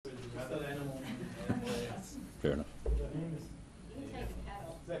Fair enough. You can take the hat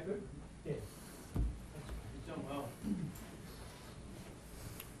off. Is that good? Yeah. You've done well.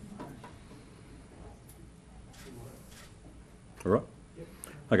 All right.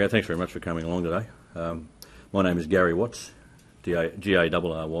 Okay, thanks very much for coming along today. My name is Garry Watts, Garry,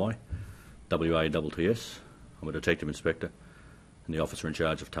 WATTS. I'm a detective inspector and the officer in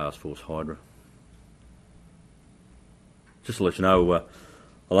charge of Task Force Hydra. Just to let you know,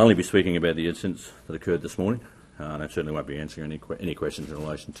 I'll only be speaking about the incidents that occurred this morning, and I certainly won't be answering any questions in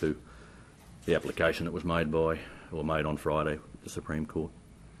relation to the application that was made on Friday with the Supreme Court.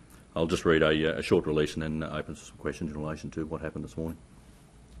 I'll just read a short release and then open some questions in relation to what happened this morning.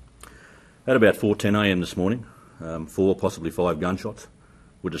 At about 4:10 a.m. this morning, 4, possibly 5 gunshots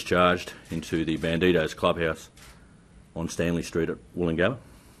were discharged into the Bandidos clubhouse on Stanley Street at Wollongabba.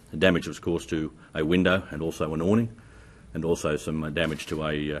 The damage was caused to a window and also an awning, and also some damage to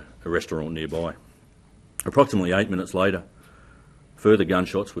a restaurant nearby. Approximately 8 minutes later, further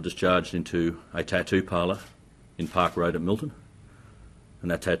gunshots were discharged into a tattoo parlour in Park Road at Milton,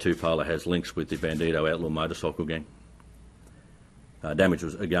 and that tattoo parlour has links with the Bandido outlaw motorcycle gang. Damage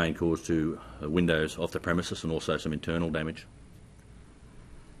was again caused to windows off the premises and also some internal damage.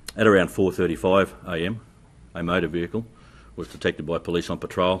 At around 4:35 a.m, a motor vehicle was detected by police on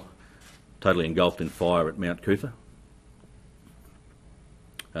patrol, totally engulfed in fire at Mount Cootha.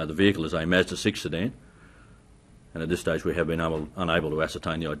 The vehicle is a Mazda 6 sedan, and at this stage we have been unable to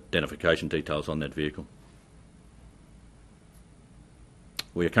ascertain the identification details on that vehicle.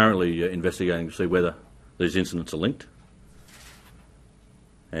 We are currently investigating to see whether these incidents are linked,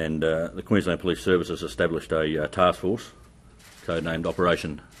 and the Queensland Police Service has established a task force,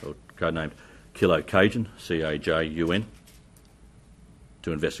 codenamed Kilo Cajun, C-A-J-U-N,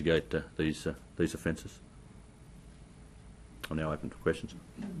 to investigate these offences. I'm now open for questions.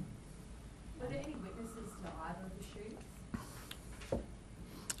 Were there any witnesses to either of the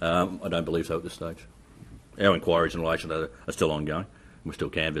shootings? I don't believe so at this stage. Our inquiries in relation to that are still ongoing. We're still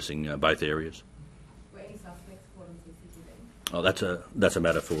canvassing both areas. Were any suspects caught on CCTV? Oh, that's a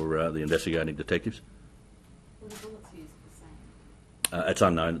matter for the investigating detectives. Were the bullets used the same? It's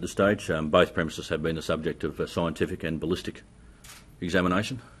unknown at this stage. Both premises have been the subject of scientific and ballistic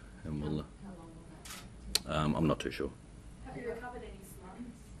examination, and we'll. How long will that take? I'm not too sure. Have you recovered any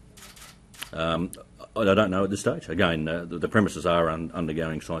slugs? I don't know at this stage. Again, the premises are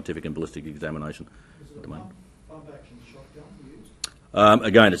undergoing scientific and ballistic examination at the moment. Pump-action shotgun used?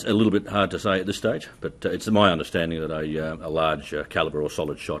 Again, it's a little bit hard to say at this stage, but it's my understanding that a large calibre or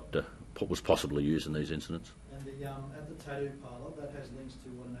solid shot was possibly used in these incidents. And at the tattoo parlour, that has links to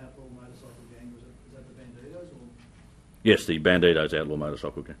what an outlaw motorcycle gang was. Is that the Bandidos or? Yes, the Bandidos outlaw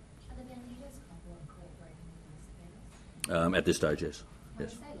motorcycle gang. Are the Bandidos cooperating with investigators? At this stage, yes. When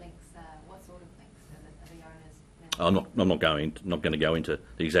Yes. you say links, what sort of links? Are the owners? I'm not going to go into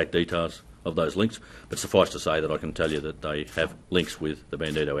the exact details of those links, but suffice to say that I can tell you that they have links with the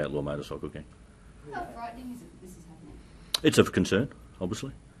Bandido outlaw motorcycle gang. How frightening is it that this is happening? It's of concern,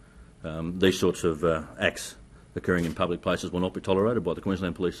 obviously. These sorts of acts occurring in public places will not be tolerated by the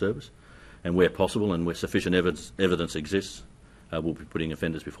Queensland Police Service, and where possible and where sufficient evidence exists, we'll be putting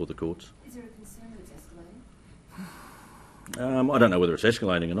offenders before the courts. Is there a concern that it's escalating? I don't know whether it's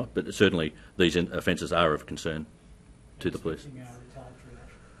escalating or not, but certainly these offences are of concern to the police.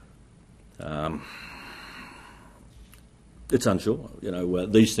 It's unsure.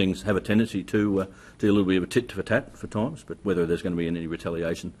 These things have a tendency to do a little bit of a tit for tat for times, but whether there's going to be any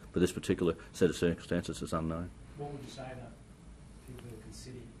retaliation for this particular set of circumstances is unknown. What would you say to people who are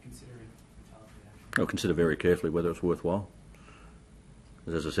considering retaliatory action? I'll consider very carefully whether it's worthwhile.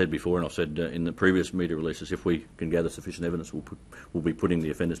 As I said before, and I've said in the previous media releases, if we can gather sufficient evidence, we'll be putting the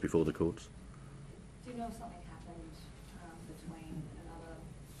offenders before the courts. Do you know if something happened between another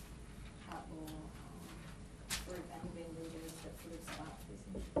outlaw group and the Bandidos that sort of sparked this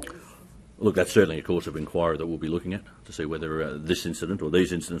incident? Look, that's certainly a course of inquiry that we'll be looking at to see whether this incident or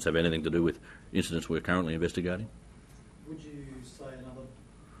these incidents have anything to do with incidents we're currently investigating. Would you say another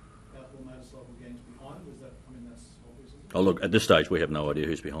outlaw motorcycle gang's behind? That's obvious. Oh, look, at this stage we have no idea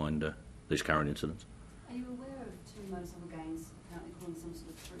who's behind these current incidents. Are you aware of 2 motorcycle gangs apparently calling some sort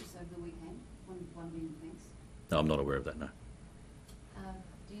of truce over the weekend? One being the fence? No, I'm not aware of that, no.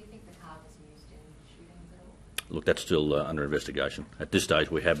 Do you think the car was used in shootings at all? Look, that's still under investigation. At this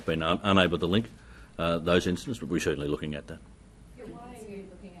stage we have been unable to link those incidents, but we're certainly looking at that. Why are you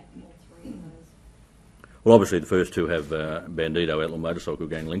looking at all 3 of those? Well, obviously the first 2 have Bandido outlaw motorcycle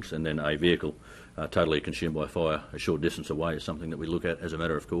gang links, and then a vehicle totally consumed by fire a short distance away is something that we look at as a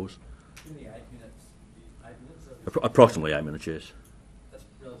matter of course. In the 8 minutes, Approximately 8 minutes, yes. that's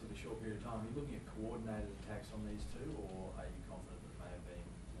relatively short period of time. Are you looking at coordinated attacks on these two, or are you confident that may have been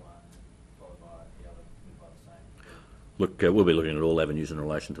one followed by the other committed by the same? Look, we'll be looking at all avenues in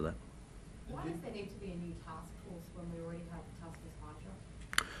relation to that. Why does there need to be a new task force when we already have Task Force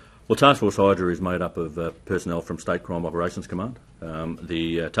Hydra? Well, Task Force Hydra is made up of personnel from State Crime Operations Command.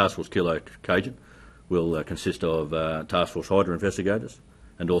 The Task Force Kilo Cajun will consist of Task Force Hydra investigators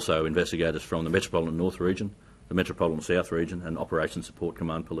and also investigators from the Metropolitan North Region, the Metropolitan South Region and Operations Support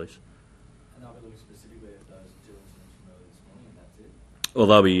Command Police. And I'll be looking specifically at those two incidents from earlier this morning, and that's it?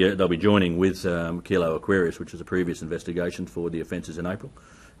 Well, they'll be joining with Kilo Aquarius, which is a previous investigation for the offences in April,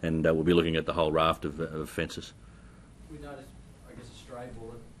 and we'll be looking at the whole raft of offences. We noticed, I guess, a stray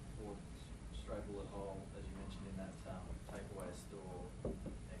bullet or stray bullet hole, as you mentioned, in that takeaway store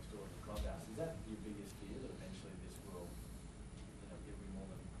next door to the clubhouse. Is that your biggest fear, that eventually this will, it'll be more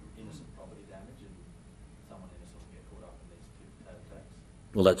than innocent property damage and someone innocent will get caught up in these tit-for-tat attacks?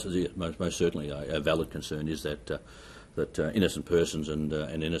 Well, that's most certainly a valid concern, is that innocent persons and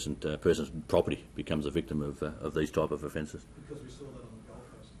innocent persons' property becomes a victim of these type of offences. Because we saw that on the Gold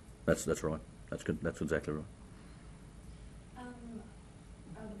Coast. That's right. That's good. That's exactly right.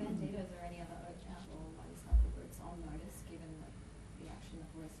 Are the Banditos or any other outlaw motorcycle groups on notice, given the action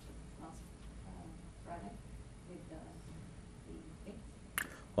that was last Friday with the things?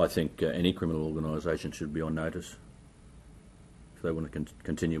 I think any criminal organisation should be on notice if they want to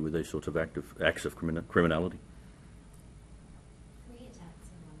continue with these sorts of acts of criminality. 3 attacks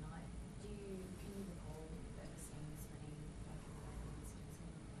in one night. Can you recall ever seeing this many incidents in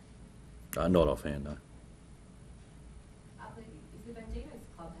one night? Not offhand, no. Is the Banditos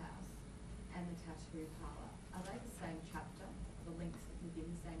Clubhouse and the Tattoo Parlour, are they the same chapter, the links within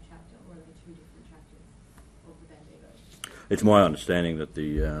the same chapter, or are they 2 different chapters of the Banditos? It's my understanding that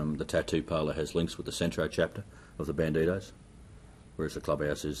the Tattoo Parlour has links with the Centro chapter of the Banditos, whereas the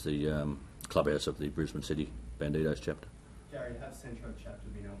clubhouse is the clubhouse of the Brisbane City Banditos chapter. Gary, has Centro chapter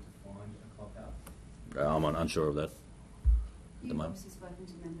been able to find a clubhouse? I'm unsure of that at the You've moment. obviously spoken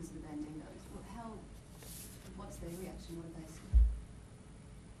to members of the Banditos. What's their reaction? What do they say?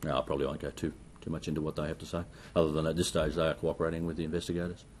 No, I probably won't go too much into what they have to say, other than at this stage they are cooperating with the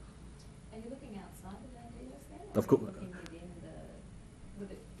investigators. Are you looking outside the Banditos then? Of course. Are you looking within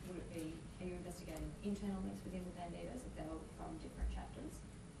would it be, are you investigating internal links within the Banditos if they were from different chapters?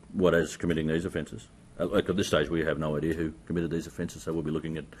 What as committing these offences? At this stage we have no idea who committed these offences, so we'll be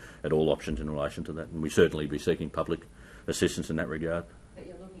looking at all options in relation to that, and we certainly be seeking public assistance in that regard. But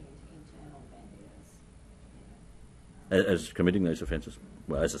you're looking into internal Banditos? As committing these offences?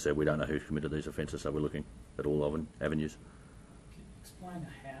 Well, as I said, we don't know who committed these offences, so we're looking at all avenues. Can you explain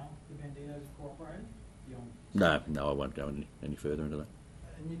how the Banditos cooperated beyond? No, I won't go any further into that.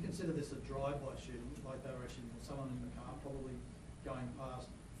 And you consider this a drive-by shooting, like they were actually someone in the car, probably going past,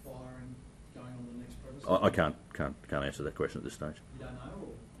 firing, going on to the next premise? I can't answer that question at this stage. You don't know,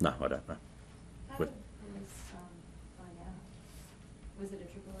 or? No, I don't know. How But- did police find out? Was it a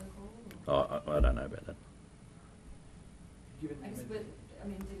triple O call? Or? I don't know about that. Given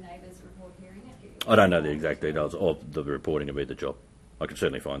Do neighbours report hearing it? I don't know the exact details of the reporting of either job. I can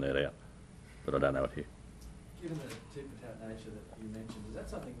certainly find that out, but I don't know it here. Given the tit-for-tat nature that you mentioned, is that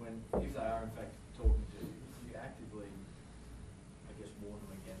something when, if they are in fact talking to you, you actively, I guess, warn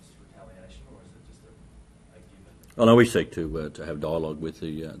them against retaliation, or is it just a given? Well, no, we seek to have dialogue with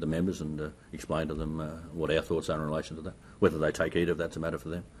the members and explain to them what our thoughts are in relation to that. Whether they take heed of that's a matter for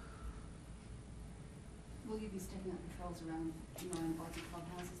them. Will you be stepping up patrols around your own body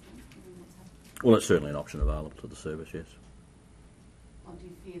clubhouses then, given what's happened? Well, it's certainly an option available to the service, yes. Or do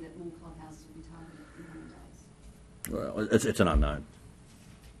you fear that more clubhouses will be targeted in coming days? Well, it's an unknown.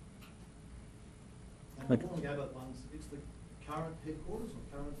 And Okay. the Morning Abbott ones, it's the current headquarters or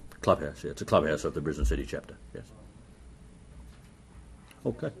current? Clubhouse, yeah. It's a clubhouse of the Brisbane City chapter, yes.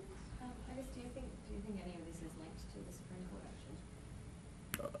 Okay. I guess, do you think any of this is linked to the Supreme Court action?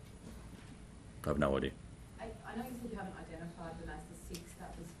 I have no idea. I know you said you haven't identified them as the 6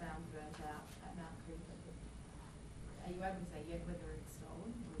 that was found burnt out at Mount Cooper, but are you able to say yet whether it's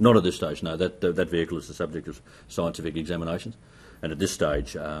stolen? Not at this stage, no. That vehicle is the subject of scientific examinations, and at this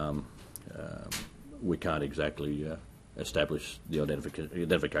stage we can't exactly establish the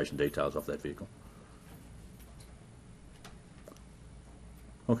identification details of that vehicle.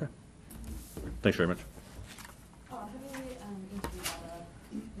 Okay. Thanks very much. Have you interviewed other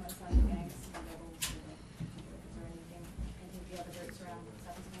motorcycle gangs, rebels, or anything of the other groups around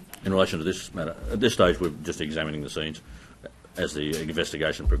South? In relation to this matter, at this stage we're just examining the scenes. As the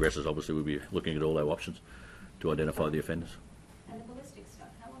investigation progresses, obviously we'll be looking at all our options to identify the offenders. And the ballistic stuff,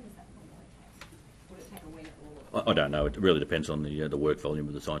 how long does that normally take? Would it take a week or I don't know. It really depends on the work volume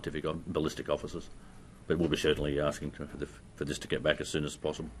of the scientific ballistic officers. But we'll be certainly asking for this to get back as soon as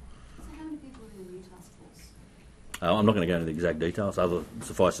possible. So how many people are in the new task force? I'm not going to go into the exact details.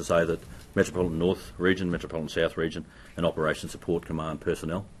 Suffice to say that Metropolitan North Region, Metropolitan South Region and Operation Support Command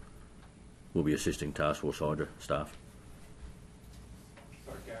personnel will be assisting Task Force Hydra staff.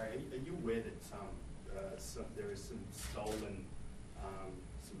 Sorry, Gary, are you aware that there is some stolen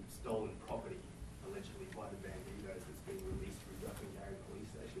property allegedly by the Bandidos that's been released from Gary Police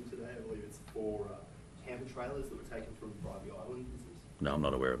Station today? I believe it's 4 camper trailers that were taken from Bribey Island business. No, I'm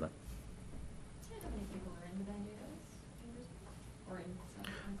not aware of that. Do you know how many people are in the Bandidos in Brisbane? Or in South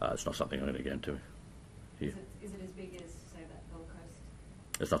It's not something I'm going to get into here. Is it as big as, say, that Gold Coast?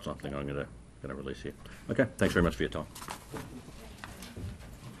 It's not something I'm going to release here. Okay, thanks very much for your time.